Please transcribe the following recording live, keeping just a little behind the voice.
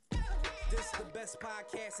best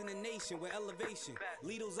podcast in the nation with elevation.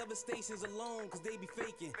 Leave those other stations alone, cause they be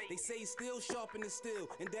faking. They say still sharpen the steel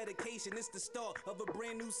and dedication. It's the start of a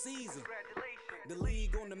brand new season. The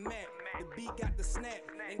league on the map, the beat got the snap,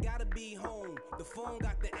 ain't gotta be home. The phone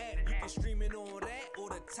got the app, you can stream it on that or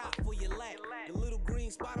the top for your lap. The little green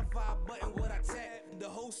Spotify button, what I tap. The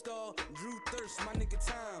host star, Drew Thirst, my nigga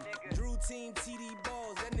Tom. Drew team, TD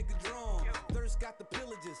Balls, that nigga drawn. Thirst got the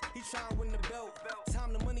pillagers, he tryna win the belt.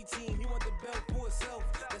 Tom the money team, he want the belt for itself.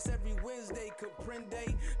 That's every Wednesday,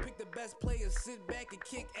 Comprende. Pick the best players, sit back and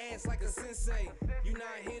kick ass like a sensei. You not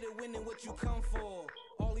here to win and what you come for.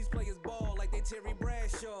 All these players ball like they Terry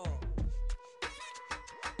Bradshaw.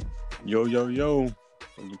 Yo. Welcome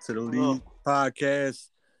to the League Podcast.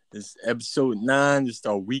 This is episode 9. This is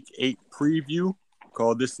our week 8 preview.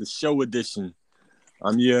 Call this the show edition.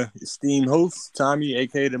 I'm your esteemed host, Tommy,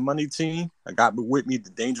 a.k.a. the Money Team. I got with me the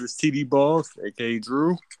Dangerous TD Balls, a.k.a.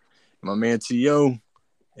 Drew. My man T.O.,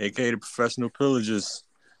 a.k.a. the Professional Pillagers.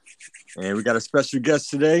 And we got a special guest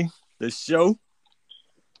today, this show.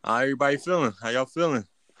 How everybody feeling? How y'all feeling?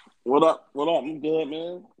 What up? I'm good,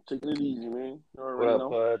 man. Taking it easy, man. What up,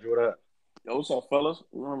 Pudge? What up? Yo, what's up, fellas?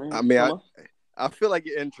 You know what I mean, I feel like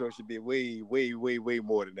your intro should be way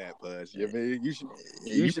more than that, Pudge. You know what I mean?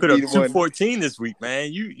 You put up 214 this week,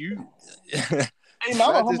 man. You Hey, man,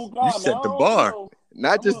 I'm a humble guy, you set the bar.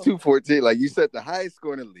 Not just 214. Like, you set the highest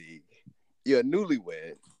score in the league. You're a newlywed. You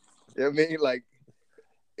know what I mean? Like,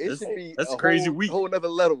 it should be that's a crazy week. Whole nother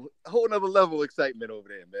level of excitement over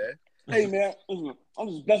there, man. Hey, man, listen, I'm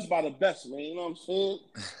just blessed by the best, man. You know what I'm saying?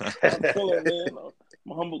 I'm feeling, man.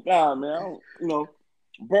 I'm a humble guy, man. I don't,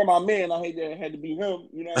 burn my man. I hate that it had to be him.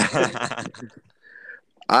 You know what I'm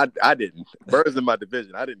saying? I didn't. Bird's in my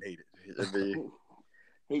division. I didn't hate it.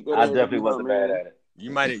 I definitely wasn't bad at it. You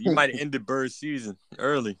might have ended Bird's season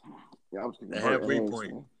early. Yeah, I'm the halfway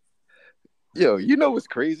point. Man. Yo, you know what's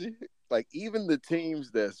crazy? Like, even the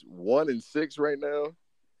teams that's 1-6 right now,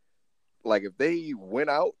 like, if they went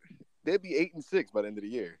out, they'd be 8-6 by the end of the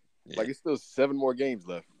year. Yeah. Like, it's still 7 more games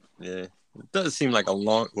left. Yeah. It does seem like a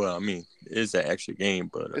long, well, I mean, it's an extra game,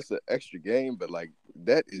 but it's an extra game, but like,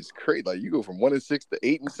 that is crazy. Like, you go from 1-6 to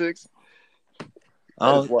 8-6.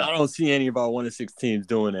 I don't see any of our 1-6 teams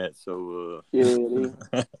doing that. So,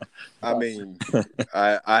 yeah. I mean,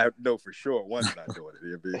 I know for sure one's not doing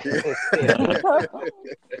it.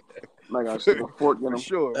 Like, I should have forked in him. For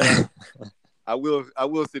sure. I will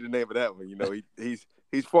see the name of that one. You know, he's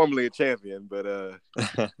formerly a champion, but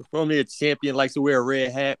formerly a champion, likes to wear a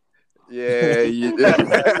red hat. Yeah,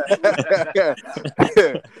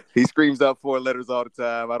 he screams out 4 letters all the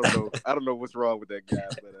time. I don't know what's wrong with that guy,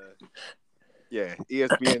 but yeah,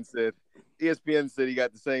 ESPN said he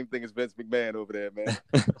got the same thing as Vince McMahon over there, man.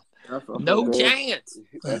 No chance.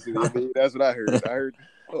 That's what I heard. Is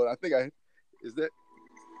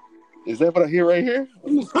that what I hear right here?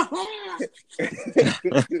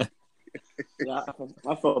 Yeah,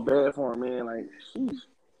 I felt bad for him, man. Like, sheesh.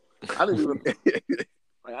 I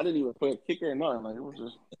didn't even play a kicker or nothing. Like, it was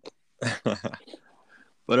just.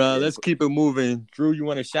 But let's keep it moving. Drew, you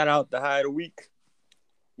want to shout out the high of the week?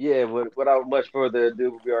 Yeah, without much further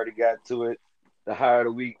ado, we already got to it. The high of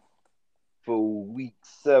the week for week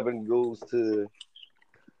 7 goes to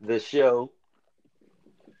the show.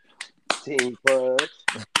 Team Pudge.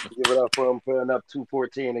 Give it up for him putting up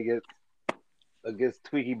 214 against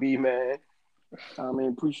Tweaky B, man. I mean,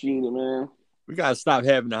 appreciate it, man. We gotta stop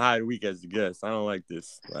having the high of the week as the guest. I don't like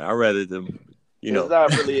this. I'd rather them, It's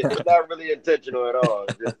not really intentional at all.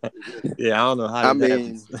 Yeah, I don't know how. I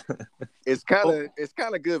mean, it's kind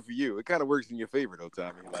of good for you. It kind of works in your favor, though,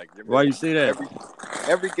 Tommy. Like, why you say that?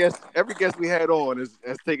 Every guest we had on has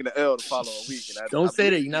taken the L the following week. And don't say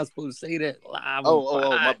that. You're not supposed to say that live. Oh,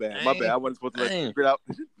 my bad. My bad. I wasn't supposed to let you get out.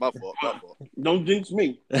 My fault. Don't jinx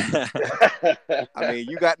me. I mean,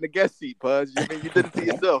 you got in the guest seat, Pudge. I mean, you did it to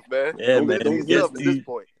yourself, man. Yeah, man. At this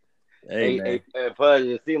point. Hey, Pudge,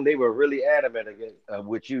 it seemed they were really adamant against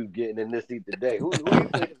with you getting in this seat today. Who you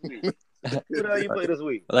play this week? Who the hell you play this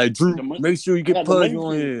week? Like, Drew, make sure you get Pudge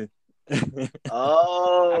on here.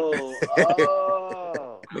 Oh.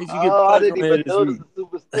 Make sure you get I didn't even notice the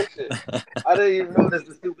superstition. I didn't even notice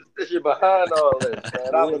the superstition behind all this,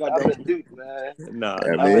 man. I've been duped, man. Nah,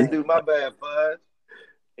 I've been duped. My bad, Pudge.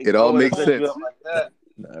 It all makes sense. Like that.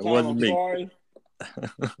 Nah, it wasn't me.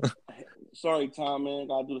 Sorry, Tom, man.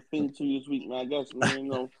 Gotta do the thing to you this week, man. I guess,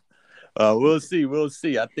 man. We'll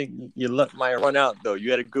see. I think your luck might run out, though.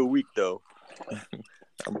 You had a good week, though.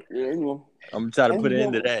 I'm trying to put an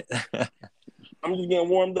end to that. I'm just getting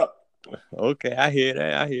warmed up. Okay, I hear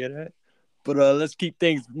that. But let's keep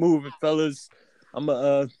things moving, fellas. I'm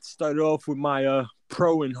going to start off with my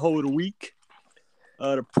pro and hoe of the week.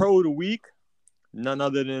 The pro of the week, none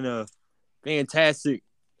other than a fantastic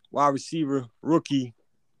wide receiver rookie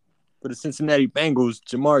for the Cincinnati Bengals,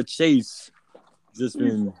 Jamar Chase. Just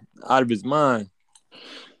been out of his mind.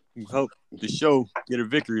 He helped the show get a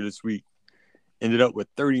victory this week. Ended up with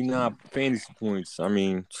 39 fantasy points. I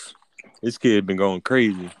mean, this kid been going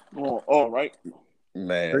crazy. Oh, right.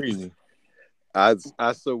 Man, Crazy. I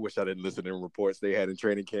so wish I didn't listen to them reports they had in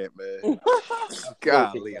training camp, man.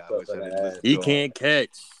 Golly, I wish I didn't listen. He can't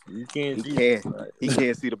catch. He can't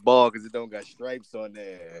see the ball because it don't got stripes on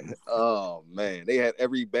there. Oh man, they had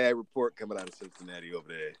every bad report coming out of Cincinnati over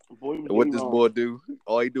there. And what this boy do?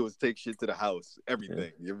 All he do is take shit to the house.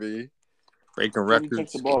 Everything. You mean? Breaking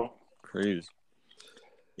records. Crazy.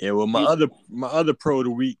 Yeah, well, my other pro of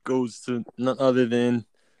the week goes to none other than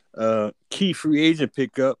key free agent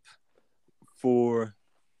pickup for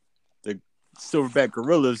the Silverback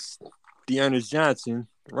Gorillas, Dearness Johnson,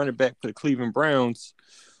 running back for the Cleveland Browns,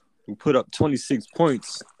 who put up 26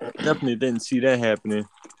 points. Definitely didn't see that happening,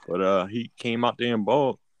 but he came out there and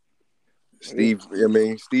balled. Steve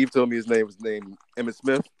told me his name was named Emmitt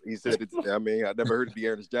Smith. He said, I never heard of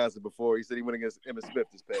Dearness Johnson before. He said he went against Emmitt Smith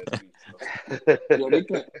this past week. So.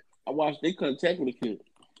 They couldn't tackle the kid.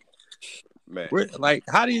 Man.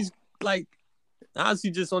 How's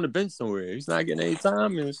he just on the bench somewhere? He's not getting any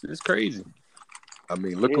time, and it's crazy. I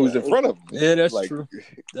mean, look who's in front of him. Yeah, that's true.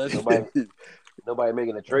 That's nobody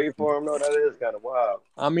making a trade for him, though? That is kind of wild.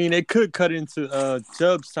 I mean, they could cut into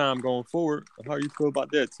Chubb's time going forward. How you feel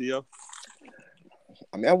about that, T.O.?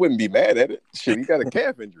 I mean, I wouldn't be mad at it. Shit, he got a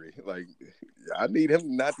calf injury. Like, I need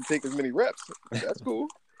him not to take as many reps. That's cool.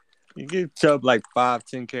 You give Chubb like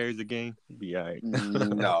 5-10 carries a game, he'd be all right.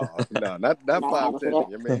 No, not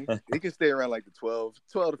 5-10. You mean he can stay around like the 12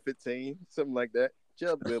 to 15, something like that.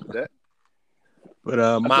 Chubb good with that.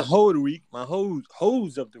 But my hoe of the week, my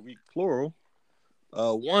hoes of the week, plural.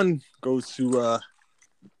 One goes to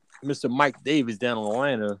Mr. Mike Davis down in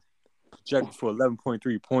Atlanta, projected for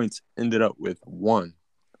 11.3 points, ended up with 1.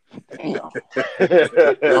 I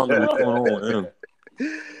don't know what's going on with him.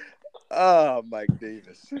 Oh, Mike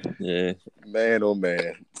Davis. Yeah. Man, oh,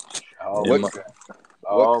 man.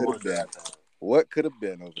 What could have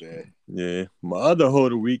been over there? Yeah. My other hoe of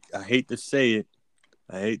the week, I hate to say it,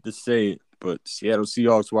 but Seattle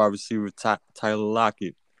Seahawks wide receiver Tyler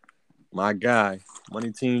Lockett, my guy,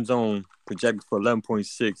 money team's own, projected for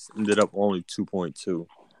 11.6, ended up only 2.2.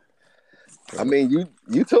 I mean,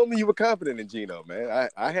 you told me you were confident in Geno, man.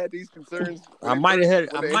 I had these concerns. I might have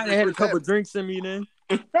had a couple drinks in me then.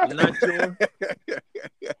 I'm not sure.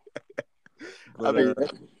 But, I mean,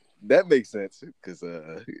 that makes sense because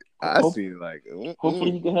I see like.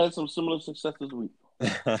 Hopefully, he can have some similar success this week.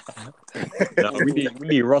 No, we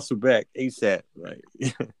need Russell back ASAP. Right?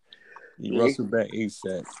 Russell back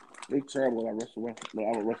ASAP. They terrible. Russell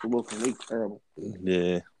Wilson. They terrible.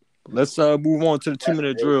 Yeah. Let's move on to the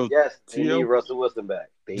 2-minute drill. Yes, they need Russell Wilson back.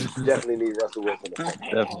 They definitely need Russell Wilson back.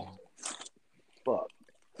 Definitely. Fuck.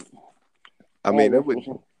 I mean, that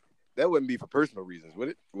wouldn't be for personal reasons, would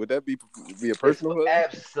it? Would that be a personal reason?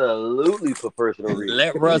 Absolutely for personal reasons.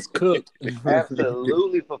 Let Russ cook.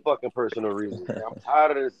 Absolutely for fucking personal reasons. I'm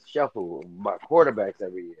tired of this shuffle of my quarterbacks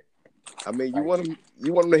every year. I mean, you want them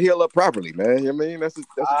to heal up properly, man. You know what I mean, that's a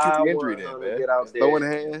tricky injury there, man. Get out there, throwing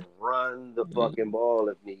hand, run the fucking ball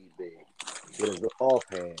if need be. Get an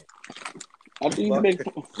offhand. I think you make.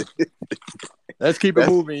 Let's keep it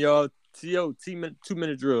moving, y'all. T.O.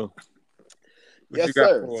 2-minute drill. Yes,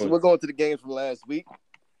 sir. So we're going to the games from last week.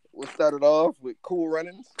 We'll start it off with Cool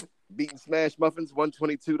Runnings beating Smash Muffins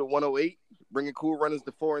 122-108, bringing Cool Runnings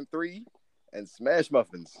to 4-3, and Smash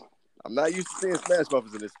Muffins. I'm not used to seeing Smash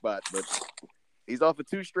Muffins in this spot, but he's off of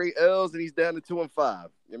 2 straight L's and he's down to 2-5. I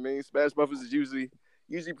mean, Smash Muffins is usually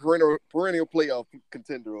perennial playoff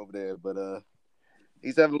contender over there, but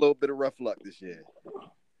he's having a little bit of rough luck this year.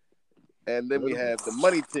 And then we have the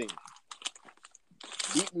Money Team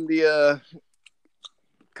beating the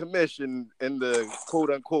commission in the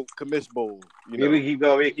quote-unquote commish bowl. We keep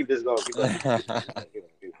going. We keep this going.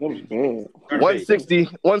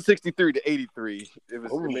 163-83. It was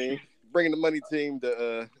bringing the Money Team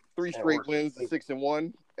to 3 straight wins,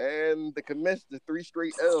 6-1, and the commish to 3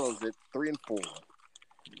 straight L's at 3-4.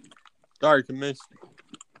 Sorry, commish.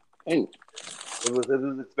 It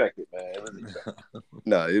was expected, man. It was expected.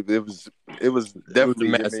 No, it was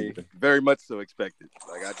definitely very much so expected.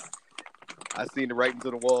 Like I seen the writing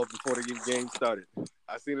on the wall before the game started.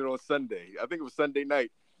 I seen it on Sunday. I think it was Sunday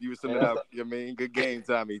night. You were sending out, you know what I mean? Good game,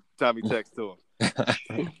 Tommy. Tommy text to him.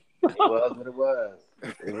 It was what it was.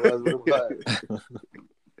 It was what it was.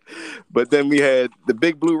 But then we had the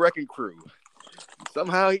Big Blue Wrecking Crew.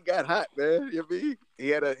 Somehow he got hot, man. You know what I mean? he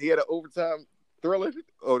had an overtime thriller.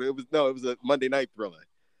 Oh, it was a Monday night thriller,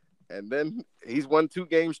 and then he's won 2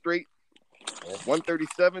 games straight,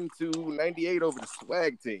 137-98 over the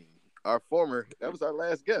Swag team. That was our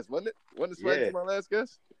last guest, wasn't it? Wasn't the Swag team our last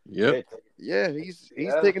guest? Yep. Yeah, he's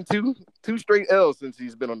taken two straight L's since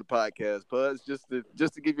he's been on the podcast, Puz. Just to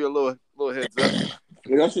give you a little heads up.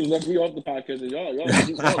 Y'all should let me off the podcast. Y'all.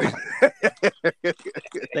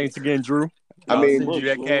 Thanks again, Drew. I mean, send you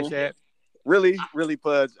that cash app. Really,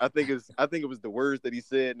 Pudge. I think it was the words that he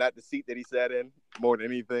said, not the seat that he sat in, more than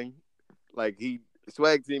anything. Like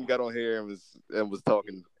Swag team got on here and was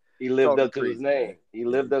talking. He lived up to crazy. his name. He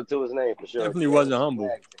lived up to his name for sure. Definitely wasn't humble.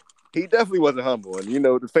 He definitely wasn't humble, and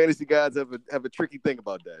the fantasy guys have a tricky thing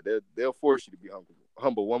about that. They'll force you to be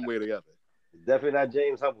humble one way or the other. Definitely not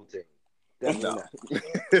James Humbleton. Definitely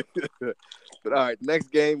not. But all right, next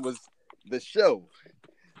game was the show.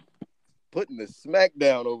 Putting the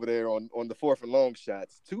smackdown over there on the 4th and long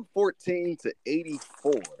shots, 214-84.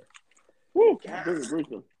 Woo!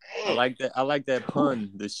 I like that. I like that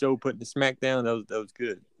pun. The show putting the smackdown. That was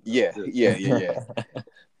good. Yeah.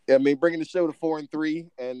 I mean, bringing the show to 4-3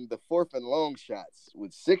 and the 4th and long shots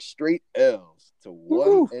with 6 straight L's to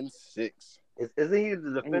 1-6. Isn't he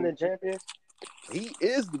the defending champion? He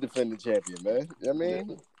is the defending champion, man. I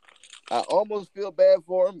mean, I almost feel bad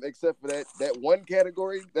for him, except for that one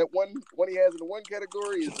category. That one he has in the one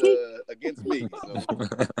category is against me. So,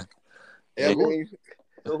 I mean,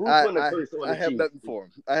 so who's going to curse on I have nothing for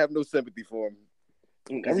him. I have no sympathy for him.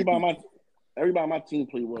 Everybody on my team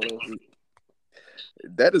played well last week.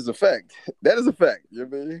 That is a fact. You know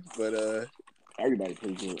what I mean? But everybody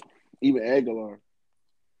played good. Even Aguilar.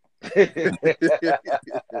 Yeah,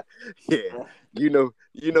 you know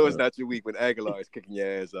it's not your week when Aguilar is kicking your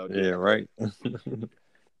ass out there. Yeah, right.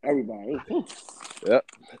 Everybody. Yep.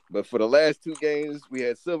 But for the last 2 games, we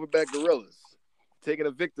had Silverback Gorillas taking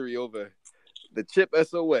a victory over the Chip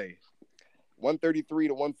SOA,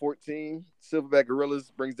 133-114. Silverback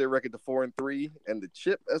Gorillas brings their record to 4-3, and the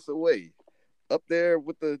Chip SOA up there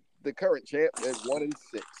with the current champ at 1-6.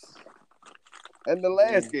 And the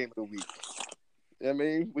last game of the week. I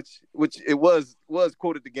mean, which it was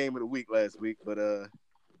quoted the game of the week last week, but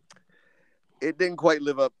it didn't quite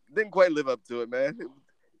live up to it, man.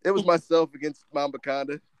 It was myself against Mamba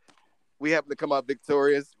Conda. We happened to come out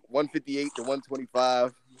victorious,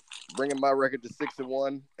 158-125, bringing my record to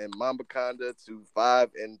 6-1 and Mamba Conda to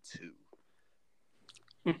 5-2.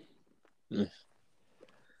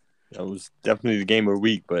 That was definitely the game of the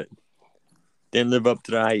week, but didn't live up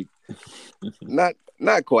to the hype. Not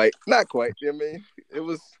quite. You know what I mean, it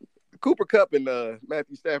was Cooper Kupp and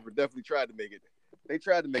Matthew Stafford definitely tried to make it. They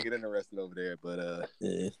tried to make it interesting over there, but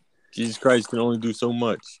yeah. Jesus Christ can only do so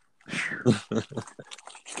much.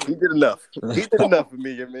 He did enough. He did enough for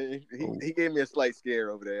me. I mean, he gave me a slight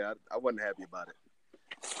scare over there. I wasn't happy about it.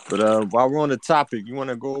 But while we're on the topic, you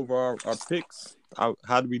want to go over our picks?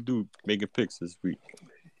 How do we do making picks this week?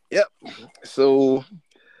 Yep. So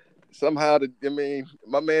somehow,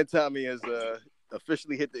 my man Tommy has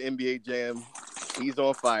officially hit the NBA Jam. He's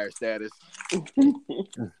on fire status.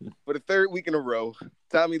 For the 3rd week in a row,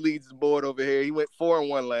 Tommy leads the board over here. He went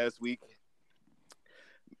 4-1 last week.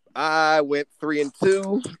 I went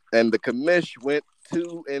 3-2, and the commish went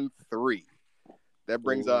 2-3. That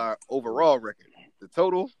brings our overall record. The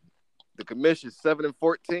total, the commish is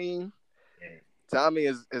 7-14. Tommy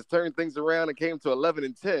has turned things around and came to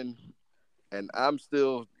 11-10, and I'm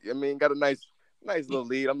still, got a nice little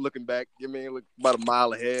lead. I'm looking back, look about a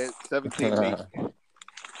mile ahead, 17-8.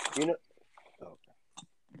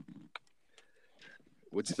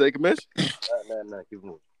 What you say, commish? No, keep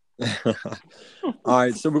moving. All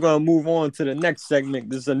right, so we're gonna move on to the next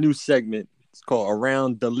segment. This is a new segment. It's called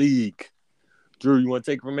Around the League. Drew, you want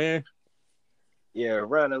to take it from there? Yeah,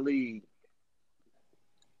 around the league,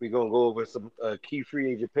 we're gonna go over some key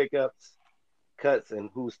free agent pickups, cuts, and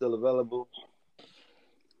who's still available.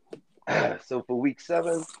 So for week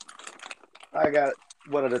 7, I got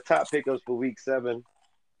one of the top pickups for week 7.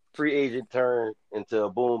 Free agent turned into a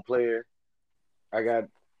boom player. I got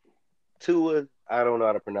Tua. I don't know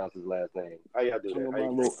how to pronounce his last name. How y'all do that?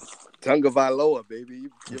 Tagovailoa, baby.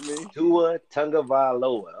 You mean? Tua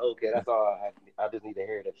Tagovailoa. Okay, that's all I just need to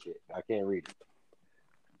hear that shit. I can't read it.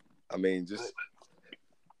 Just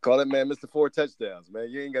call that man Mr. 4 touchdowns, man.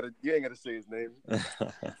 You ain't gotta say his name.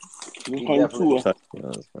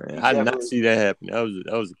 I did not see that happen.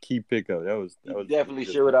 That was a key pickup. That was definitely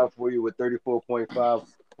showed out for you with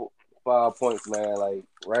 34.5 points, man. Like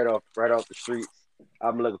right off the streets.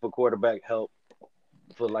 I'm looking for quarterback help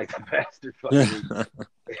for like the bastard fucking week.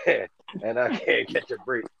 And I can't catch a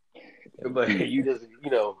break. But you just,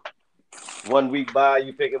 1 week by,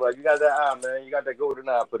 you pick him up. You got that eye, man. You got that golden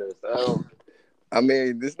eye for this. I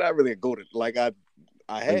mean, it's not really a golden. Like I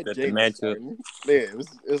had That the James matchup. starting. Yeah,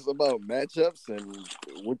 it's about matchups and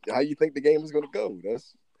how you think the game is going to go.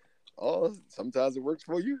 That's all. Sometimes it works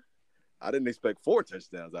for you. I didn't expect 4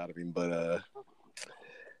 touchdowns out of him, but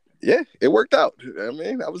yeah, it worked out. I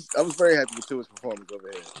mean, I was very happy with Tua's performance over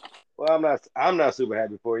here. Well, I'm not super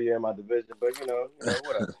happy for you in my division, but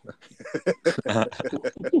whatever.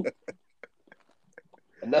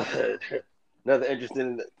 Another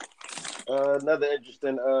interesting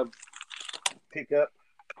pickup,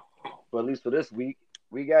 but at least for this week,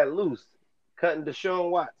 we got loose cutting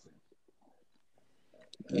Deshaun Watson.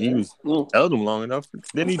 He was held him long enough.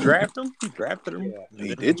 Didn't he draft him? He drafted him. Yeah.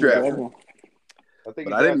 He did draft him. I think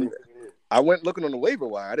But I didn't. I went looking on the waiver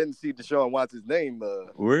wire. I didn't see Deshaun Watson's name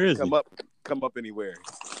Where is come up anywhere.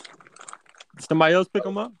 Somebody else pick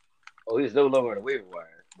him up? Oh, he's no longer on the waiver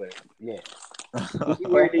wire, but yeah. He's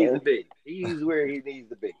where he needs to be. He's where he needs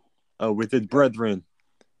to be. Oh, with his brethren.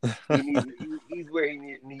 He's where he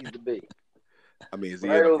needs to be. I mean, is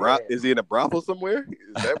he in a brothel somewhere?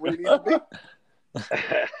 Is that where he needs to be?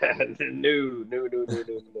 No.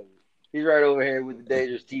 He's right over here with the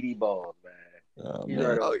dangerous TD balls, man. Oh, He's man.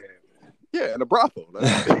 right over here. Yeah, in a brothel.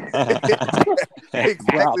 That's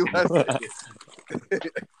exactly what I said.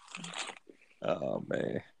 Oh,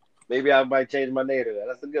 man. Maybe I might change my name to that.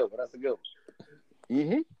 That's a good one.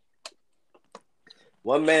 Mm-hmm.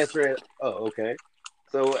 One man straight. Oh, okay.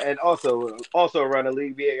 So, and also around the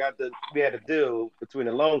league, we had a deal between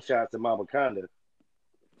the Long Shots and Mama Conda,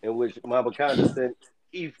 in which Mama Conda sent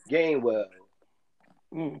Keith Gainwell,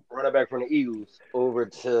 running back from the Eagles, over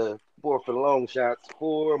to for the Long Shots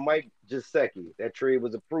for Mike Gesicki. That trade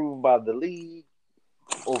was approved by the league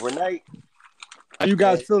overnight. How you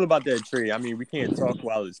guys feel about that trade? I mean, we can't talk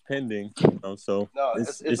while it's pending, so No,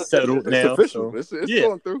 it's settled now. It's official. So, It's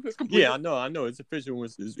going through. It's complete. Yeah, I know. It's official.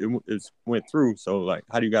 It went through. So, like,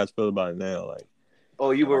 how do you guys feel about it now? Like, oh,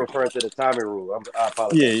 you were referring to the timing rule. I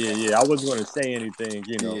apologize. Yeah. I wasn't going to say anything,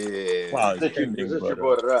 while it's pending. Since you But,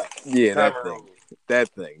 brought it up. Yeah, Timing that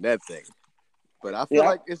rule. thing. But I feel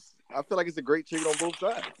like it's a great trade on both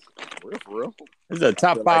sides. For real. It's a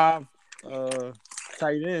top 5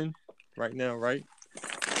 tight end right now, right?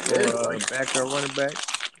 Backup running back.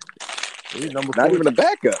 He's number 4. Not even a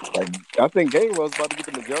backup. Like, I think Gainwell's about to get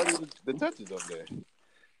the majority of the touches over there.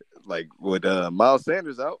 Like with Miles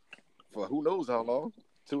Sanders out for who knows how long,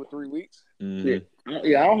 2 or 3 weeks. Mm-hmm.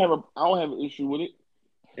 Yeah. I don't have an issue with it.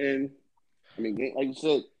 And I mean, like you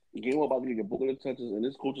said, Gainwell about to get book of the touches, and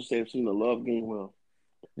this coaches say seem to love Gainwell.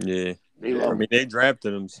 Yeah. They love him. They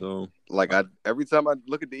drafted him, so like every time I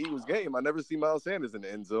look at the Eagles game, I never see Miles Sanders in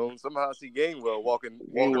the end zone. Somehow I see Gainwell walking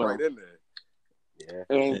right in there. Yeah.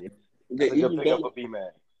 And That's a good pickup for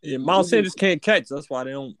B-Man. Yeah, Miles Sanders can't catch. That's why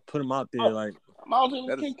they don't put him out there. Like Miles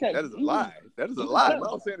Sanders can't catch. That is a lie. That is a lie.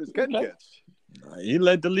 Miles Sanders can catch. He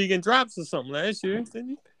led the league in drops or something last year, didn't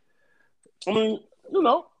he? I mean, that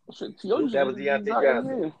was Deontay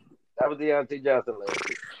Johnson. That was Deontay Johnson last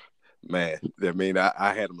year. Man, I mean,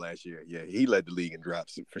 I had him last year. Yeah, he led the league in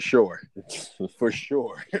drops for sure. For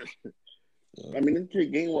sure. I mean, this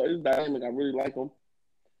kid Gainwell is dynamic. I really like him.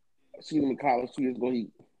 I seen him in college 2 years ago. He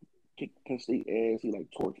kicked Penn State ass. He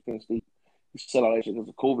torched Penn State. He set out that shit because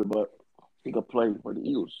of COVID, but he could play. But the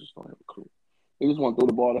Eagles just don't have a clue. They just want to throw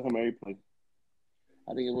the ball to him every play.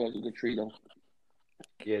 I think it was a good trade though.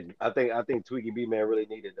 Yeah, I think Twiggy B-Man really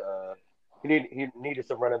needed he needed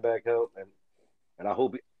some running back help, and I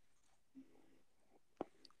hope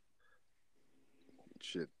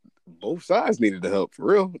shit. Both sides needed the help for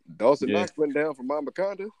real. Dawson Knox went down for Mamba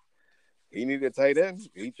Conda. He needed a tight end.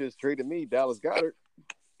 He just traded me Dallas Goedert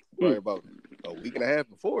probably about a week and a half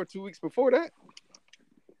before, 2 weeks before that.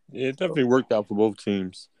 Yeah, it definitely worked out for both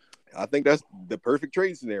teams. I think that's the perfect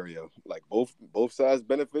trade scenario. Like both sides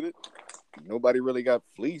benefited. Nobody really got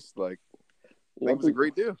fleeced. Like, I think it was a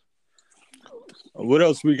great deal. What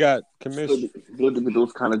else we got, Commissioner? Good to get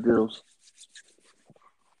those kind of deals.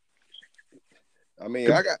 I mean,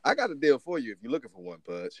 I got a deal for you if you're looking for one,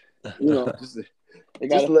 Pudge. Just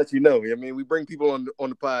to let you know. I mean, we bring people on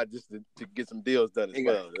the pod just to get some deals done as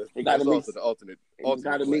well. That's also the alternate. It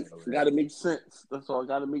got to make sense. That's all. It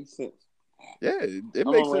got to make sense. Yeah, it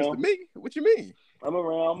makes sense to me. What you mean? I'm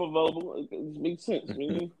around. I'm available. It makes sense,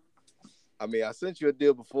 man. I mean, I sent you a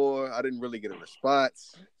deal before. I didn't really get a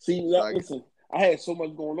response. See, listen, I had so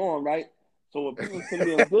much going on, right? So when people send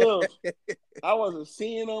me bills, I wasn't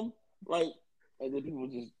seeing them. Like the people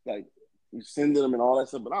just like you sending them and all that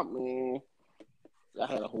stuff. But I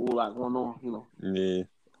had a whole lot going on, Yeah.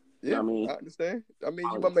 You know Yeah, what I mean? I understand. I mean,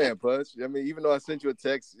 you my man, Pudge. I mean, even though I sent you a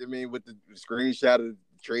text, I mean, with the screenshot of the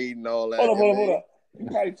trade and all that. Hold up. You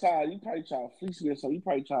probably try to fleece me or something. You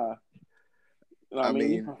probably try. You know what I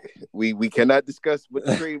mean, we cannot discuss what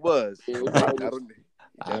the trade was. Yeah,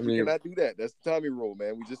 We cannot do that. That's the Tommy rule,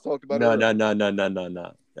 man. We just talked about it.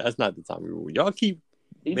 No. That's not the Tommy rule. Y'all keep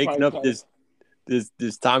making up this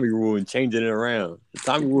Tommy rule and changing it around. The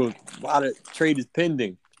Tommy rule, while the trade is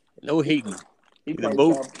pending, no hating. Either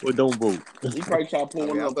vote or don't vote. He probably try to pull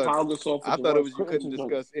one of the Congress off. I thought it was you couldn't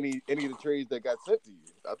discuss any of the trades that got sent to you.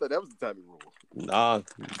 I thought that was the Tommy rule. Nah,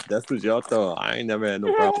 that's what y'all thought. I ain't never had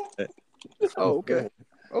no problem with that. Oh, okay.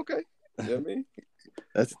 Okay. You know what I mean?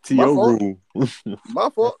 That's the TO rule. My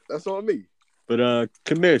fault. That's on me. But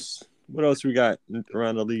Commish, what else we got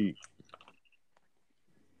around the league?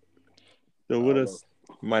 So what else?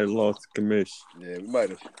 Might have lost Commish. Yeah, we might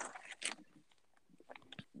have.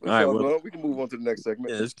 All right, well, we can move on to the next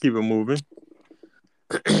segment. Yeah, let's keep it moving.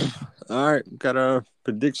 All right, got our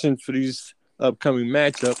predictions for these upcoming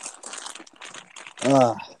matchups.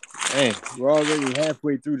 Man, we're already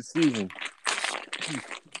halfway through the season.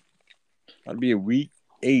 I'll be in week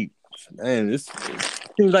 8. Man, this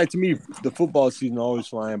seems like to me the football season always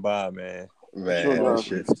flying by, man. Man,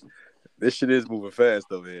 this shit is moving fast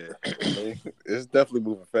over here. It's definitely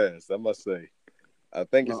moving fast, I must say. I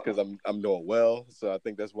think it's because I'm doing well, so I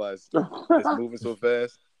think that's why it's moving so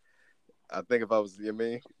fast. I think if I was,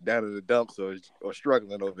 down in the dumps or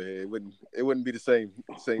struggling over here, it wouldn't be the same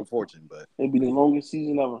fortune. But it'd be the longest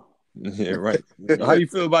season ever. Yeah, right. How you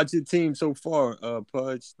feel about your team so far,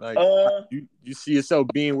 Pudge? Like, you see yourself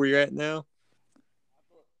being where you're at now?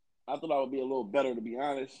 I thought I would be a little better, to be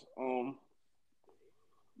honest.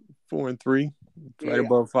 4-3, right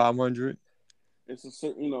above 500. It's a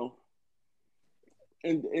certain,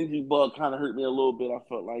 and the injury bug kind of hurt me a little bit. I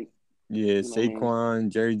felt like. Yeah, Saquon,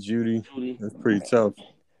 Jerry Jeudy. That's pretty tough.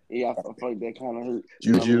 Yeah, I felt like that kind of hurt.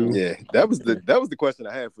 Juju. Yeah, that was the question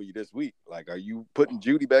I had for you this week. Like, are you putting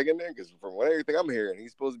Jeudy back in there? Because from everything I'm hearing,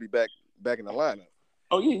 he's supposed to be back in the lineup.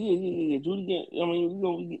 Oh yeah.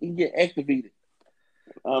 Jeudy he get activated.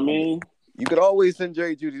 You could always send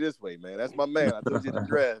Jerry Jeudy this way, man. That's my man. I told you the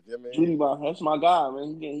draft. Jeudy, that's my guy,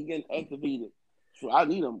 man. He getting activated. So I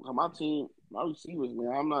need him. My team, my receivers,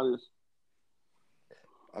 man. I'm not as.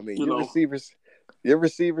 Your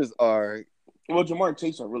receivers are. Well, Jamar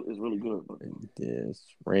Chase is really good. But... Yes,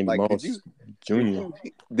 Randy Moss Jr.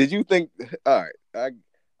 Did you think? All right,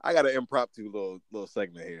 I got an impromptu little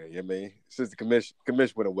segment here. You know what I mean? Since the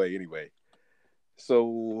commission went away anyway,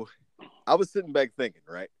 so I was sitting back thinking,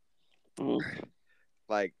 right? Mm-hmm.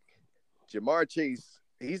 Like Jamar Chase,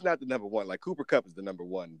 he's not the number one. Like Cooper Kupp is the number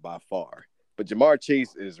one by far, but Jamar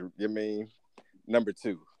Chase is, number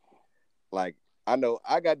 2. Like I know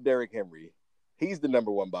I got Derrick Henry. He's the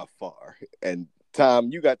number one by far. And Tom,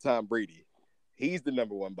 you got Tom Brady. He's the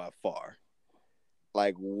number one by far.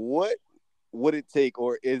 Like, what would it take,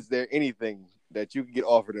 or is there anything that you could get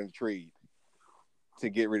offered in a trade to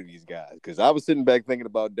get rid of these guys? Because I was sitting back thinking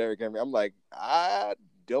about Derrick Henry. I'm like, I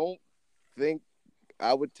don't think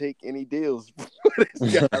I would take any deals for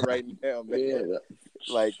this guy right now, man. Yeah.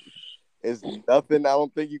 Like, it's nothing I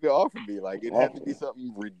don't think you could offer me. Like, it'd have to be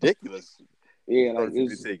something ridiculous. Yeah, like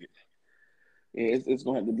to take it. Yeah, it's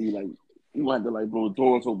gonna have to be like you might have to like blow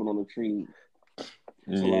doors open on the tree.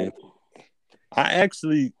 Yeah. So, like, I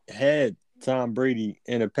actually had Tom Brady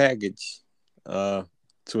in a package to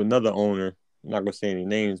another owner. I'm not gonna say any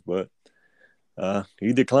names, but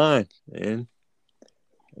he declined. And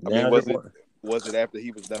was it after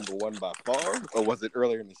he was number one by far, or was it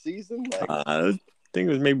earlier in the season? Like, I think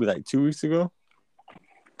it was maybe like 2 weeks ago.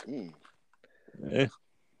 Yeah.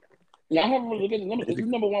 Yeah, I haven't really looked at the number. Is he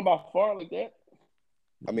number one by far like that?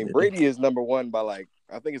 I mean, Brady is number one by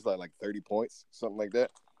I think it's like 30 points, something like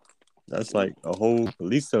that. That's like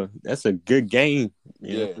that's a good game.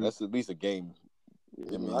 Yeah, that's at least a game.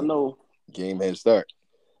 I know. Game head start.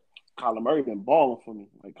 Kyler Murray been balling for me.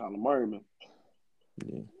 Like Kyler Murray, man.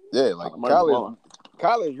 Yeah, like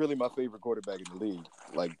Kyler is really my favorite quarterback in the league.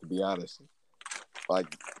 Like, to be honest.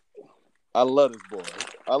 Like, I love this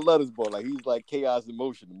boy. Like, he's like chaos in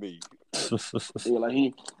motion to me. Yeah,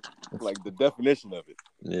 like the definition of it.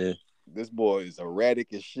 Yeah. This boy is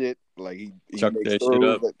erratic as shit. Like he chuck makes that shit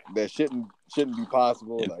up. That shouldn't be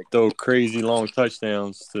possible. And like throw crazy long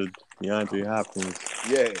touchdowns to DeAndre Hopkins.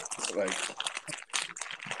 Yeah, like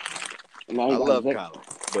I love Kyler,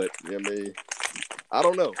 but I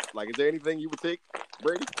don't know. Like, is there anything you would take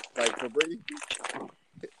Brady? Like for Brady?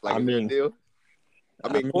 Like a deal? I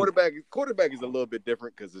mean, quarterback is a little bit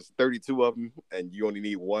different because it's 32 of them, and you only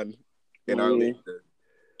need one in our league.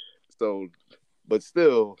 So, but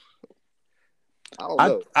still, I don't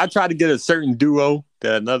know. I tried to get a certain duo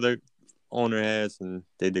that another owner has, and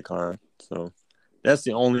they declined. So that's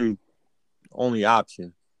the only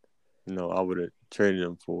option. I would have traded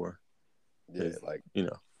him for. Yeah, like you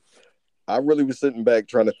know. I really was sitting back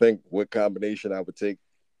trying to think what combination I would take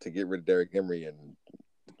to get rid of Derrick Henry, and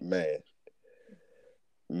man,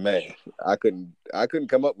 I couldn't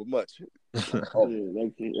come up with much. Oh yeah,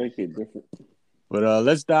 that kid different. But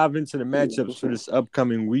let's dive into the matchups for this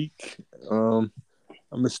upcoming week. I'm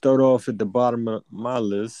gonna start off at the bottom of my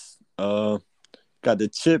list. Got the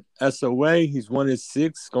Chip SOA. He's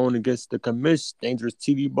 1-6 going against the Commish Dangerous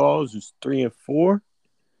TD Balls, who's 3-4.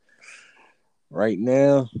 Right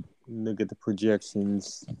now, look at the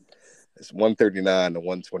projections. It's 139 to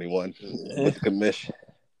 121 with the Commish.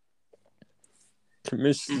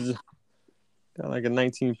 Commish is got like a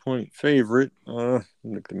 19-point favorite. Look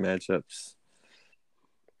at the matchups.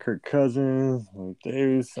 Kirk Cousins,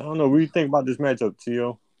 Davis. I don't know. What do you think about this matchup,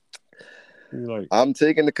 Tio? I'm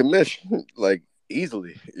taking the Commish like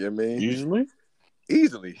easily. You know what I mean?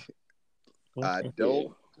 Easily. Okay.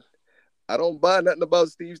 I don't buy nothing about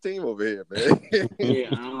Steve's team over here, man. Yeah,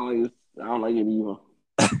 I don't like it either.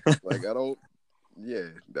 Like I don't. Yeah,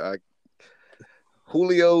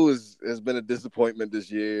 Julio has been a disappointment this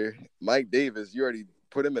year. Mike Davis, you already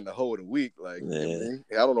put him in the hole of the week. Like, I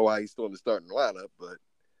don't know why he's still in the starting lineup, but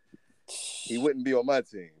he wouldn't be on my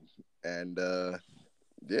team. And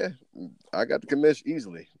yeah, I got the Commish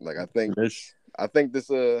easily. Like I think this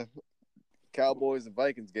Cowboys and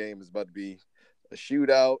Vikings game is about to be a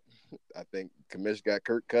shootout. I think Commish got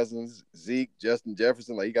Kirk Cousins, Zeke, Justin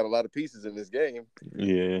Jefferson. Like he got a lot of pieces in this game.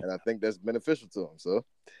 Yeah. And I think that's beneficial to him. So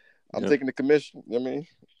I'm taking the Commish,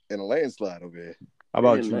 in a landslide over here. How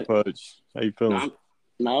about you, Pudge? How you feeling?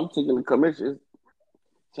 I'm taking the Commish.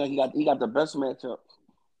 So he got the best matchup.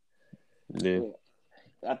 Yeah.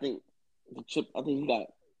 I think he got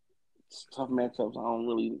tough matchups. I don't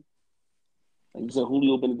really like you said,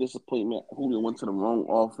 Julio been a disappointment. Julio went to the wrong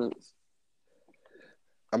offense.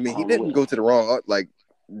 I mean, he didn't go to the wrong. Like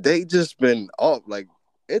they just been off. Like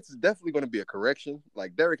it's definitely going to be a correction.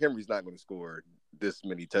 Like Derrick Henry's not going to score this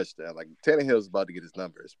many touchdowns. Like Tannehill's about to get his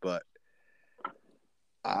numbers, but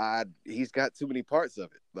he's got too many parts of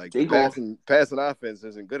it. Like passing offense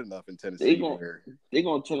isn't good enough in Tennessee. They're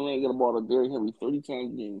going to turn around and get a ball to Derrick Henry 30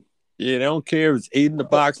 times a game. Yeah, they don't care if it's 8 in the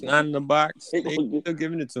box, 9 in the box. They're still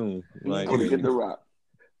giving it to him. Like, get the rock.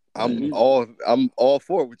 I'm all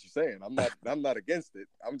for what you're saying. I'm not against it.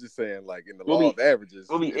 I'm just saying, like in the law of averages,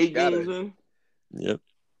 only 8 games in. Yep.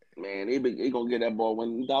 Man, they gonna get that ball when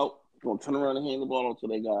in doubt. Gonna turn around and hand the ball to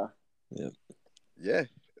their guy. Yep. Yeah,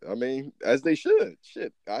 I mean, as they should.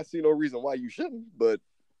 Shit, I see no reason why you shouldn't. But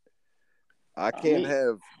I can't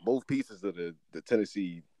have both pieces of the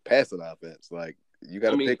Tennessee passing offense. Like you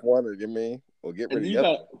got to pick one, or get rid of the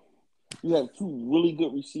other. You have 2 really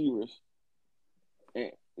good receivers.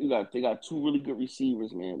 And they got 2 really good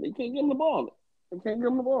receivers, man. They can't give them the ball.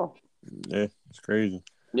 Yeah, it's crazy.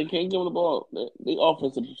 They can't give them the ball. Their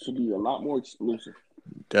offense should be a lot more explosive.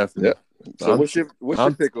 Definitely. Yeah. So what's your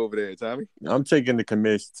pick over there, Tommy? I'm taking the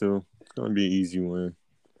Commish too. It's gonna be an easy win.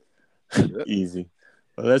 Easy.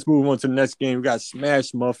 But let's move on to the next game. We got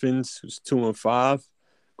Smash Muffins, who's 2-5,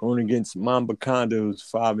 going against Mamba Conda, who's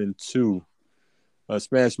 5-2.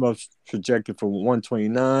 Smash Muffins projected for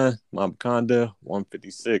 129. Mamba Conda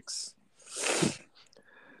 156.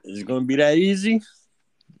 Is it gonna be that easy?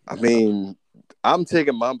 I mean, I'm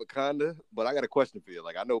taking Mamba Conda, but I got a question for you.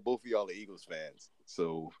 Like, I know both of y'all are Eagles fans.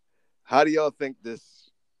 So, how do y'all think this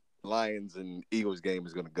Lions and Eagles game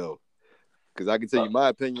is going to go? Because I can tell you my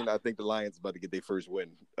opinion. I think the Lions about to get their first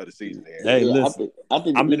win of the season here. Hey, listen, I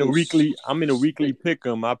think I'm in a weekly pick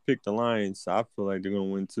 'em. I picked the Lions, so I feel like they're going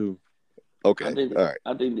to win too. Okay, all right.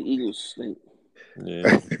 I think the Eagles stink.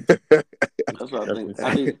 Yeah, that's what I think.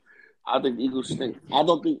 I think the Eagles stink. I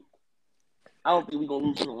don't think we're gonna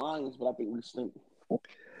lose to the Lions, but I think we stink.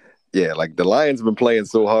 Yeah, like the Lions have been playing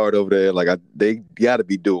so hard over there. Like they got to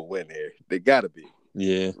be due a win here. They got to be.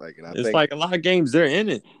 Yeah, like it's like a lot of games they're in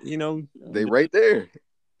it. They right there.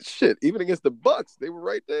 Shit, even against the Bucks, they were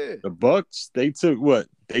right there. The Bucks, they took what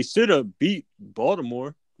they should have beat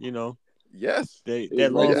Baltimore. Yes,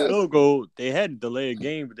 that long field goal. They had to delay a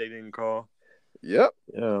game, but they didn't call. Yep.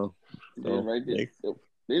 Yeah. So right there.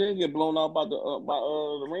 They didn't get blown out by the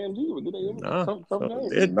Rams either, did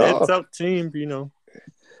they? They're a tough team,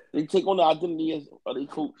 They take on the identity of their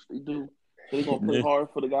coach. They do. So they're gonna play hard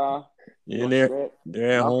for the guy. Yeah,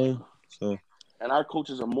 they're at home. So. And our coach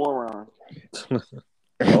is a moron.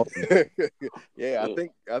 Yeah,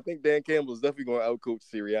 I think Dan Campbell is definitely going to outcoach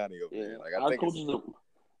Sirianni over there. Like, our coach is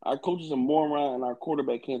Our coach is a moron, and our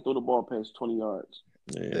quarterback can't throw the ball past 20 yards.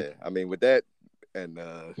 Yeah, I mean with that, and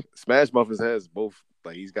Smash Muffins has both.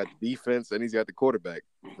 Like he's got the defense and he's got the quarterback.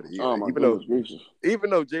 But Oh my goodness gracious! Even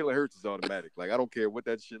though Jalen Hurts is automatic, like I don't care what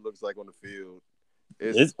that shit looks like on the field.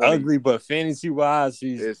 It's ugly, but fantasy wise,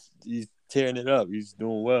 he's tearing it up. He's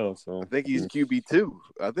doing well. So I think he's QB2.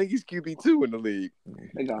 I think he's QB2 in the league.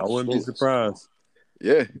 I wouldn't be surprised.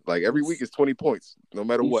 Yeah, like every week is 20 points, no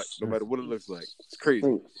matter what it looks like. It's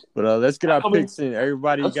crazy. But let's get our picks in.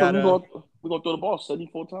 Everybody got we're gonna throw the ball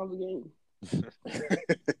 74 times a game.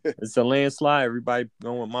 It's a landslide. Everybody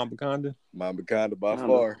going with Mamba Conda by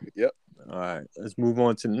far. Yep. All right, let's move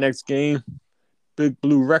on to the next game. Big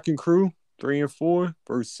Blue Wrecking Crew 3-4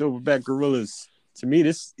 versus Silverback Gorillas. To me,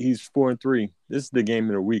 he's 4-3. This is the game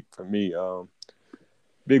of the week for me.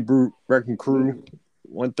 Big Blue Wrecking Crew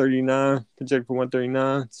 139, projected for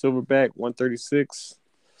 139. Silverback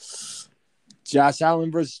 136. Josh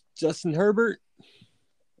Allen versus Justin Herbert.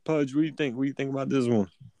 Pudge, what do you think? What do you think about this one?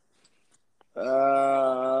 I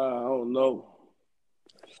don't know.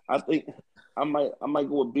 I think I might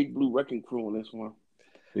go with Big Blue Wrecking Crew on this one.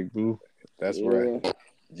 Big Blue. That's right.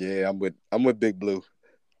 Yeah, I'm with Big Blue.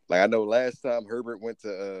 Like I know last time Herbert went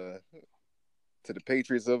to the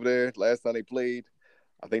Patriots over there, last time they played,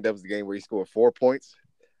 I think that was the game where he scored 4 points.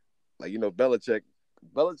 Like, Belichick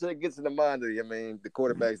gets in the mind of the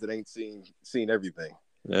quarterbacks that ain't seen everything.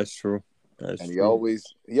 That's true. He always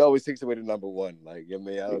takes away the number one. Like,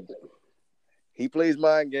 he plays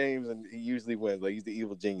mind games and he usually wins. Like, he's the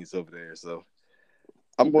evil genius over there. So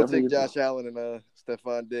I'm going to take Josh Allen and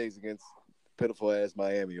Stephon Diggs against pitiful ass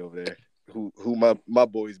Miami over there, who my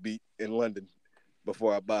boys beat in London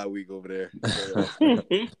before our bye week over there.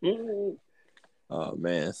 Oh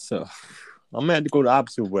man, so I'm gonna have to go the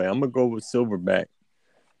opposite way. I'm gonna go with Silverback.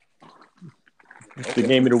 It's the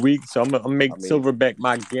game of the week, so I'm gonna make Silverback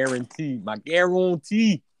my guarantee.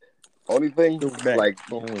 Only thing, Silverback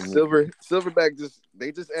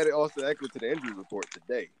they just added Austin Eckler to the injury report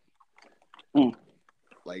today.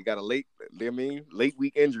 Like, got a late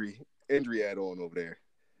week injury add-on over there.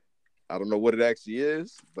 I don't know what it actually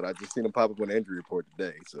is, but I just seen him pop up on the injury report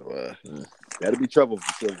today. So that'll be trouble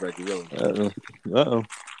for Silverback Gorillas. Uh-oh.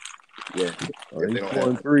 Yeah.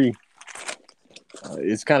 4-3.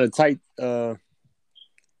 It's kind of tight, the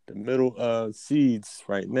middle seeds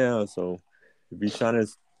right now. So if he's trying to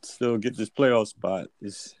still get this playoff spot,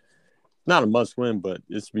 it's not a must-win, but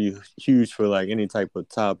it's be huge for like any type of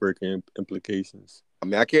tiebreaker implications. I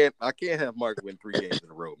mean, I can't have Mark win 3 games in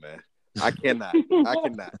a row, man. I cannot.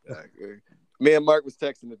 Me and Mark was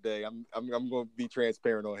texting today. I'm going to be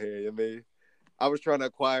transparent on here. I was trying to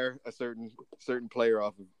acquire a certain player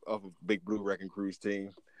off of Big Blue Wrecking Crew's team.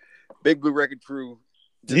 Big Blue Wrecking Crew.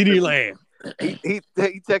 CeeDee Lamb. He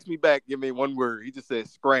texted me back. Give me one word. He just said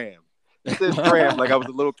scram. He said scram like I was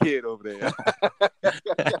a little kid over there.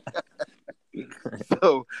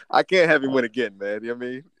 So I can't have him win again, man.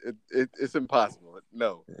 It's impossible.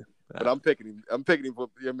 No. But I'm picking him. For,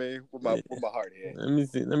 with my heart here.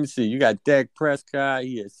 Let me see. You got Dak Prescott.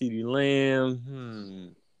 You got CeeDee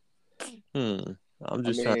Lamb. I'm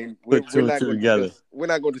just trying to put two and two together. We're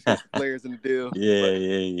not going to discuss the players in the deal.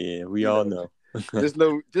 Yeah. We all know. just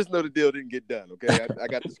know the deal didn't get done. Okay, I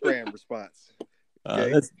got the scram response.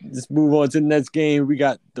 Okay? Let's move on to the next game. We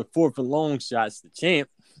got the fourth and long shots. The champ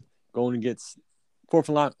going against fourth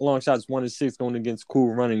and long shots 1-6 going against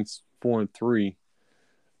Cool Runnings 4-3.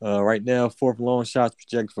 Right now, fourth and long shots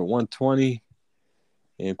projected for 120,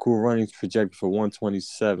 and Cool Runnings projected for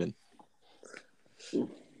 127.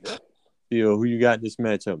 Theo, who you got in this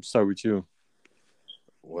matchup? Start with you.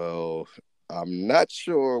 Well, I'm not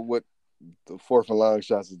sure what the fourth and long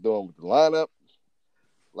shots is doing with the lineup.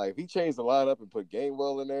 Like, if he changed the lineup and put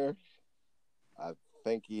Gainwell in there, I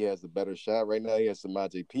think he has a better shot. Right now, he has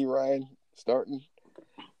Samaje Perine starting.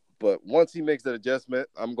 But once he makes that adjustment,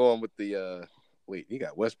 I'm going with the wait, he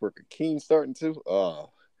got Westbrook-Ikhine starting too?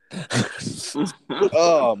 Oh.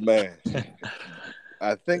 Oh, man.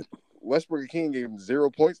 I think Westbrook-Ikhine gave him 0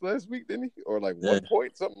 points last week, didn't he? Or like 1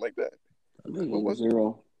 point, something like that. What was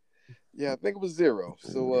 0? Yeah, I think it was 0.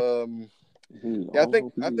 So, I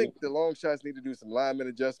think the long shots need to do some lineman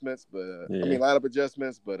adjustments, but lineup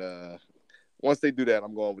adjustments. But once they do that,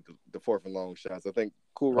 I'm going with the fourth and long shots. I think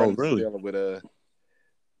Cool Runnings is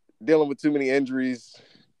dealing with too many injuries.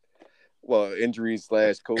 Well, injuries /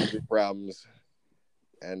 COVID problems,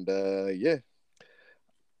 and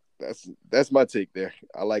that's my take there.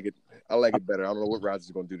 I like it better. I don't know what Rodgers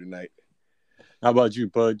is going to do tonight. How about you,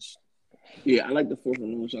 Pudge? Yeah, I like the fourth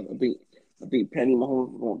and long shot. I think Patty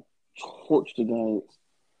Mahomes is going to torch the Giants.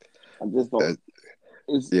 I just don't.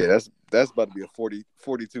 Yeah, that's about to be a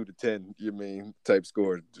 42-10, you mean, type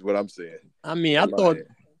score is what I'm saying. I mean, I thought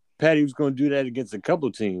Patty was going to do that against a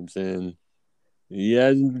couple teams, and he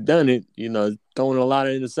hasn't done it. You know, throwing a lot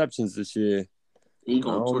of interceptions this year. He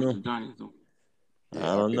gonna torch the Giants though.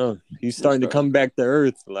 I don't know. He's starting to come back to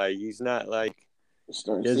earth. Like he's not like he's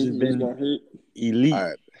been elite.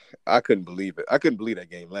 I couldn't believe it. I couldn't believe that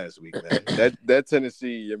game last week, man. that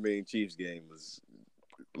Tennessee, Chiefs game was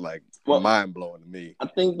like mind blowing to me. I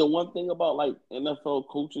think the one thing about like NFL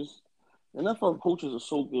coaches are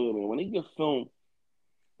so good, man. When they get film,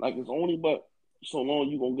 like it's only but so long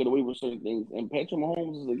you gonna get away with certain things. And Patrick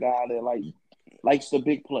Mahomes is a guy that likes the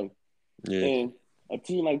big play. Yeah. And a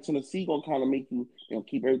team like Tennessee gonna kind of make you,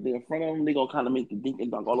 keep everything in front of them. They gonna kind of make you dink and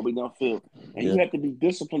dunk all the way downfield, and you have to be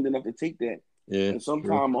disciplined enough to take that. Yeah. And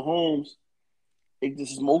sometimes Mahomes, it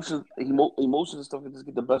just emotions and stuff can just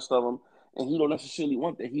get the best of him, and he don't necessarily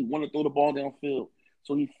want that. He want to throw the ball downfield,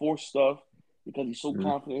 so he forced stuff because he's so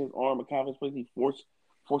confident in his arm and confidence. But he forced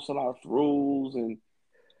a lot of throws and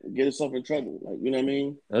get himself in trouble. Like, you know what I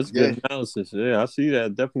mean? That's good analysis. Yeah, I see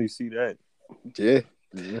that. Definitely see that. Yeah.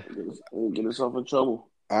 Get himself in trouble.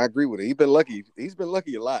 I agree with it. He's been lucky. He's been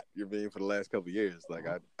lucky a lot, for the last couple of years. Like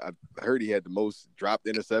I heard he had the most dropped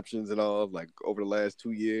interceptions and all, like over the last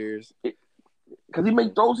 2 years. Because he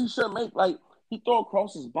make throws he shouldn't make. Like he throw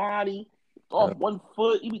across his body, throw off 1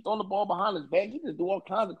 foot. He be throwing the ball behind his back. He just do all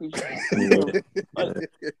kinds of crazy shit.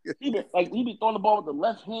 He be throwing the ball with the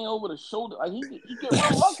left hand over the shoulder. Like he get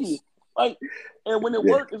real lucky. Like, and when it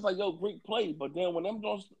works, it's like, yo, great play. But then when them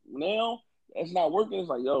just now it's not working, it's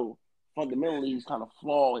like, yo, fundamentally he's kind of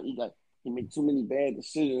flawed. He made too many bad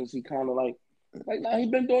decisions. He kind of like now he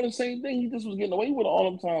been doing the same thing. He just was getting away with it all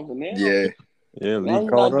them times, and now now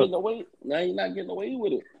he's not getting away. Now he's not getting away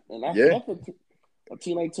with it. And that's a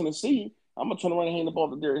team like Tennessee. I'm gonna turn around and hand the ball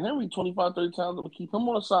to Derrick Henry 25, 30 times to keep him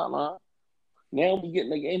on the sideline. Now we get in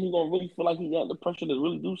the game, he's gonna really feel like he got the pressure to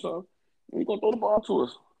really do something. And he's gonna throw the ball to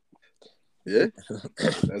us. Yeah,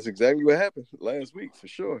 that's exactly what happened last week for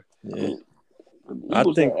sure. Yeah. I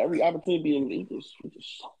think every opportunity in the Eagles.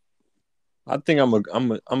 I think I'm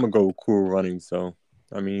gonna go with Cool Running. So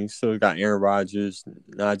I mean, he still got Aaron Rodgers,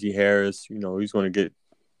 Najee Harris. He's gonna get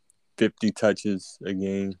 50 touches a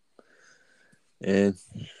game, and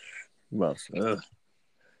well, I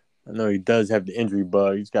know he does have the injury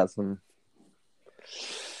bug. He's got some.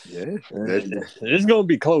 Yeah, it's gonna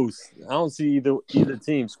be close. I don't see either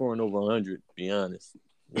team scoring over 100. To be honest,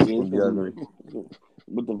 it's gonna be ugly.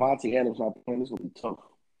 With Devontae Adams not playing, it's gonna be tough.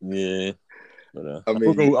 Yeah, but I'm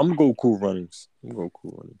gonna go Cool Runnings.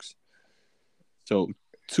 So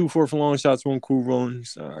 2 4th long shots, 1 Cool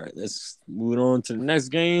Runnings. All right, let's move on to the next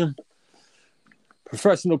game.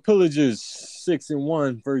 Professional Pillagers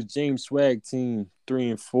 6-1 versus James Swag team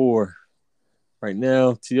 3-4. Right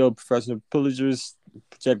now, TL Professional Pillagers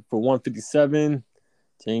projected for 157.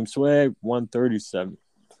 James Swag 137.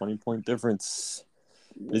 20-point difference.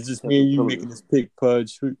 It's just me and you making this pick,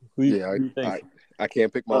 Pudge. Who you think? I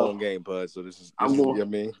can't pick my own game, Pudge. So this is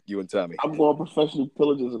you and Tommy. I'm going Professional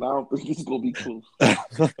Pillagers, and I don't think it's gonna be close.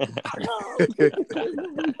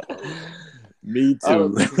 Me too. I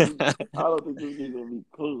don't think this is gonna be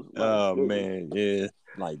close. Oh man, yeah.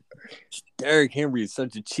 Like Derrick Henry is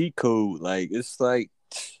such a cheat code. Like it's like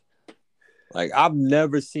I've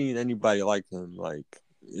never seen anybody like him. Like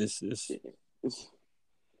it's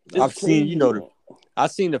I've crazy, seen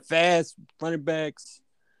I've seen the fast running backs.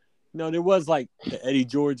 There was like the Eddie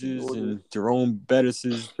Georges and Jerome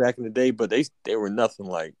Bettis's back in the day, but they were nothing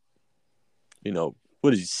like,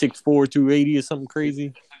 what is he, 6'4", 280 or something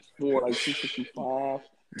crazy? 6'4", like 255.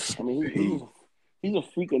 I mean, he's a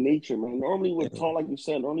freak of nature, man. Normally with tall, like you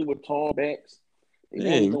said, with tall backs,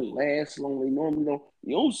 they don't last long. They normally don't.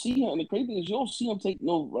 You don't see him. And the crazy thing is, you don't see him take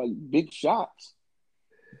no like big shots.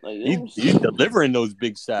 Like he's delivering those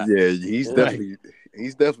big shots. Yeah, he's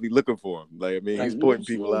definitely looking for him. Like I mean, he's pointing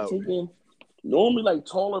people out. Normally, like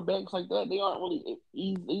taller backs like that, they aren't really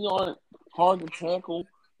easy. They aren't hard to tackle.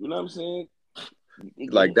 You know what I'm saying?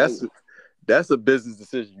 Like that's a business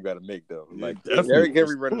decision you got to make though. Like Derrick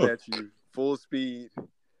Henry running at you full speed.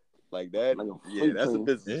 Like that, that's a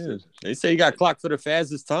business decision. They say he got clocked for the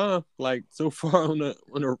fastest time. Like so far on a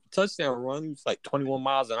touchdown run, he was like 21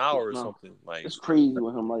 miles an hour or something. Like it's crazy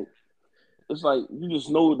with him. Like it's like you just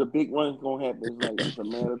know the big run's gonna happen. It's like it's a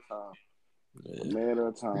matter of time. Yeah. A matter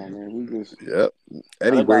of time, man. He just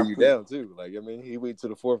and he wear you down too. Like I mean, he wait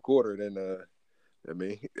till the fourth quarter, then I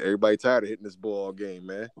mean, everybody tired of hitting this ball all game,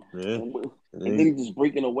 man. Yeah. And then he just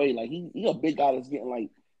breaking away. Like he a big guy that's getting like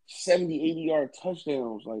 70, 80-yard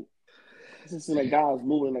touchdowns. Like. It seems like guys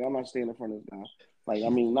moving. Like I'm not staying in front of this guy. Like I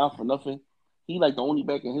mean, not for nothing. He like the only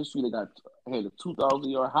back in history that had a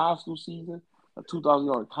 2,000-yard high school season, a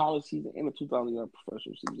 2,000-yard college season, and a 2,000-yard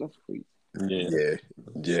professional season. That's crazy.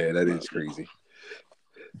 Yeah, that is crazy.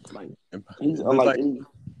 Like he's unlike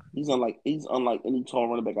any tall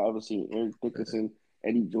running back I ever seen. Eric Dickerson,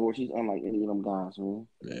 Eddie George. He's unlike any of them guys, man.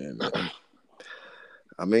 Man.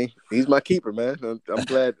 I mean, he's my keeper, man. I'm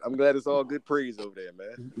glad it's all good praise over there,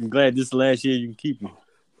 man. I'm glad this last year you can keep him.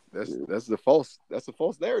 That's a false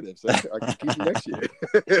narrative. So I can keep him next year.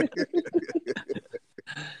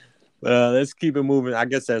 Let's keep it moving. I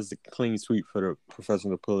guess that's a clean sweep for the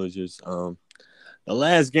professional pillagers. The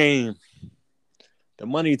last game, the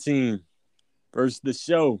money team versus the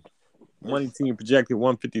show. Money team projected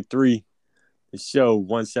 153. The show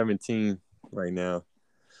 117 right now.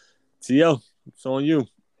 T.O., it's on you.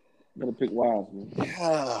 Better pick wild, man.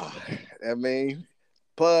 I mean,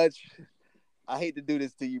 Pudge, I hate to do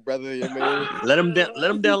this to you, brother. I mean, let him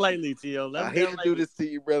down lightly, T.O. I hate to do this to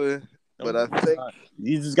you, brother. But I think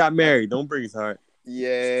he just got married. Don't break his heart.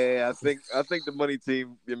 Yeah, I think the money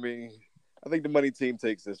team. I think the money team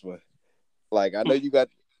takes this one. Like, I know you got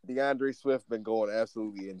DeAndre Swift been going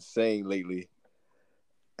absolutely insane lately,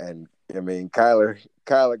 and I mean Kyler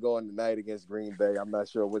going tonight against Green Bay. I'm not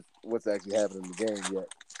sure what's actually happening in the game yet,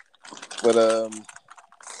 but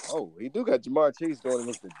he do got Jamar Chase going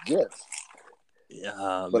against the Jets.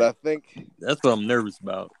 Yeah, but I think that's what I'm nervous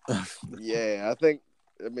about. Yeah,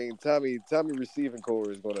 I mean, Tommy receiving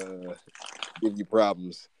core is gonna give you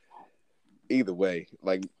problems either way.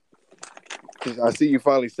 Like, I see you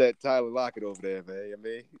finally set Tyler Lockett over there, man. I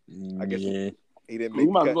mean, I guess he didn't make.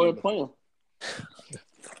 You might go ahead and play him.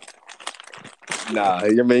 Nah, I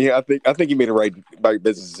mean, I think he made a right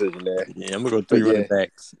business decision there. Yeah, I'm gonna go 3 running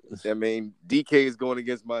backs. I mean, DK is going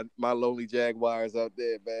against my lowly Jaguars out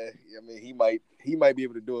there, man. I mean, he might be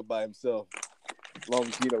able to do it by himself as long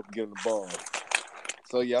as can get him the ball.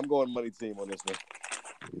 So yeah, I'm going money team on this one.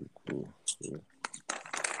 Cool.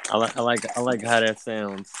 I like how that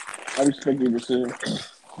sounds. I respect your decision.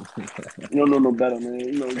 You don't know no better, man.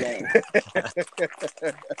 You know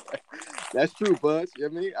that. That's true, Buzz. I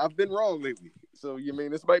mean, I've been wrong lately, so you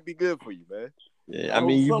mean this might be good for you, man. Yeah, I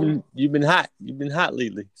mean you've been hot. You've been hot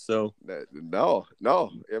lately. So no.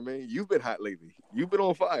 I mean, you've been hot lately. You've been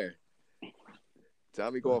on fire.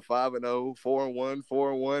 Tommy going 5-0, 4-1,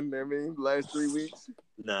 4-1. I mean, last 3 weeks.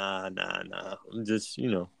 Nah. I'm just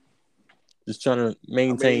just trying to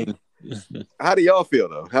maintain. I mean, how do y'all feel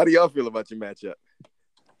though? How do y'all feel about your matchup?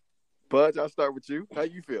 Pudge, I'll start with you. How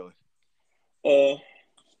you feeling? To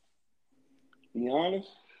be honest,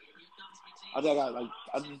 I think I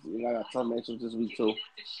got tough matchups this week too.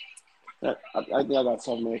 I think I got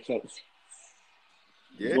tough matchups.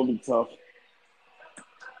 Yeah. It's gonna be tough.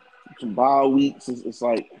 Some bye weeks, it's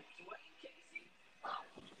like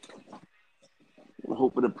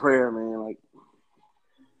hope and a prayer, man. Like,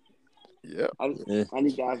 yeah, I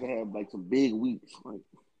need guys to have like some big weeks. Like,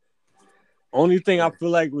 only thing I feel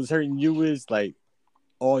like was hurting you is like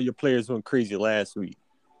all your players went crazy last week.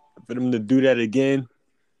 For them to do that again,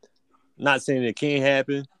 not saying it can't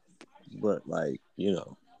happen, but like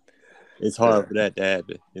it's hard for that to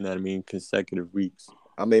happen. You know what I mean? Consecutive weeks.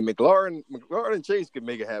 I mean, McLaurin and Chase could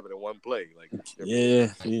make it happen in one play. Like,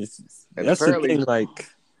 yeah, and that's the thing.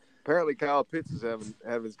 Like, apparently, Kyle Pitts is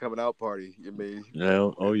having his coming out party. You mean?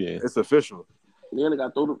 No, oh yeah, it's official. Yeah, they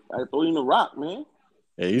got throw in the rock, man.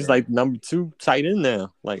 Yeah, he's like number 2 tight end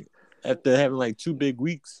now. Like after having like 2 big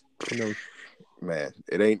weeks, Man,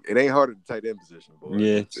 it ain't hard at the tight end position, boy.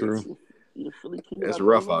 Yeah, true. It's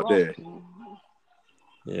rough out there.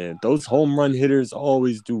 Yeah, those home run hitters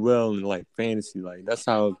always do well in like fantasy. Like that's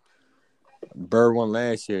how Burr won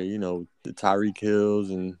last year. The Tyreek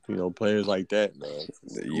Hills and players like that, man.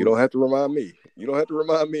 You don't have to remind me. You don't have to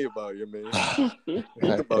remind me about it, man.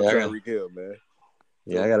 About Tyreek Hill, man.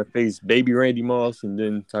 Yeah, I got to face baby Randy Moss and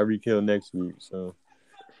then Tyreek Hill next week. So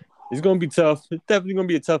it's going to be tough. It's definitely going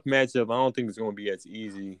to be a tough matchup. I don't think it's going to be as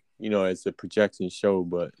easy, as the projection show,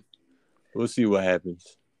 but we'll see what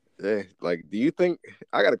happens. Yeah, like, do you think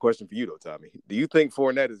 – I got a question for you, though, Tommy. Do you think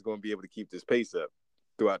Fournette is going to be able to keep this pace up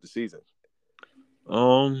throughout the season?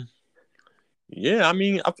 Yeah, I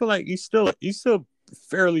mean, I feel like he's still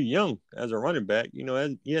fairly young as a running back. He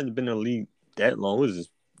hasn't been in the league that long. What is this,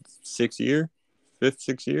 6 year?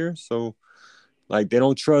 So, like, they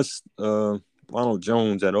don't trust Ronald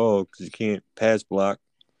Jones at all because he can't pass block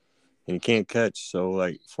and he can't catch. So,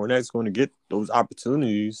 like, Fournette's going to get those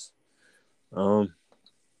opportunities.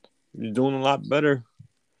 He's doing a lot better.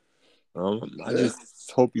 I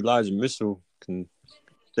just hope Elijah Mitchell can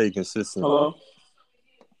stay consistent. Hello?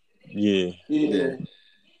 Yeah. Yeah.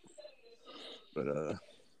 But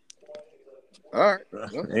All right.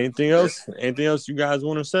 Anything else? Anything else you guys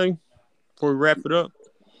want to say before we wrap it up?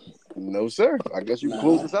 No, sir. I guess you can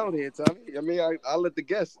close us out here, Tommy. I mean, I'll let the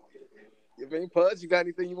guests. You mean, Pudge, you got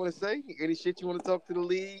anything you want to say? Any shit you want to talk to the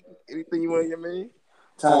league? Anything you want to, you mean?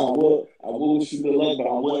 Tom, I will wish you good luck, but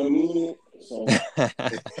I wouldn't mean it. So,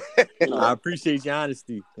 I appreciate your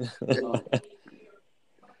honesty.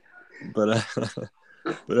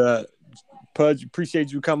 But Pudge,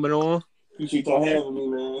 appreciate you coming on. Appreciate y'all having me,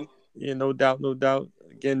 man. Yeah, no doubt.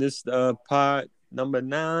 Again, this pod number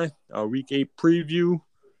 9, our week 8 preview.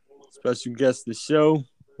 Special guest of the show.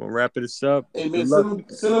 We'll wrap this up. Hey, man,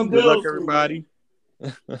 Good luck, everybody.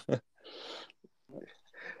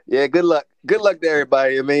 Yeah, good luck. Good luck to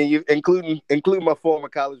everybody. I mean, including my former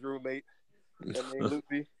college roommate. I mean,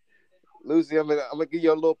 Lucy. I'm gonna give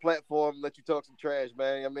you a little platform, let you talk some trash,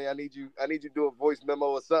 man. I mean, I need you to do a voice memo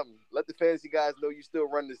or something. Let the fantasy guys know you still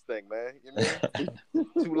run this thing, man. You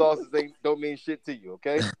know? 2 losses don't mean shit to you,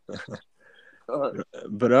 okay?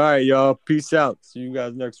 But all right, y'all. Peace out. See you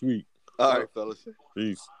guys next week. All right, fellas.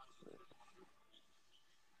 Peace.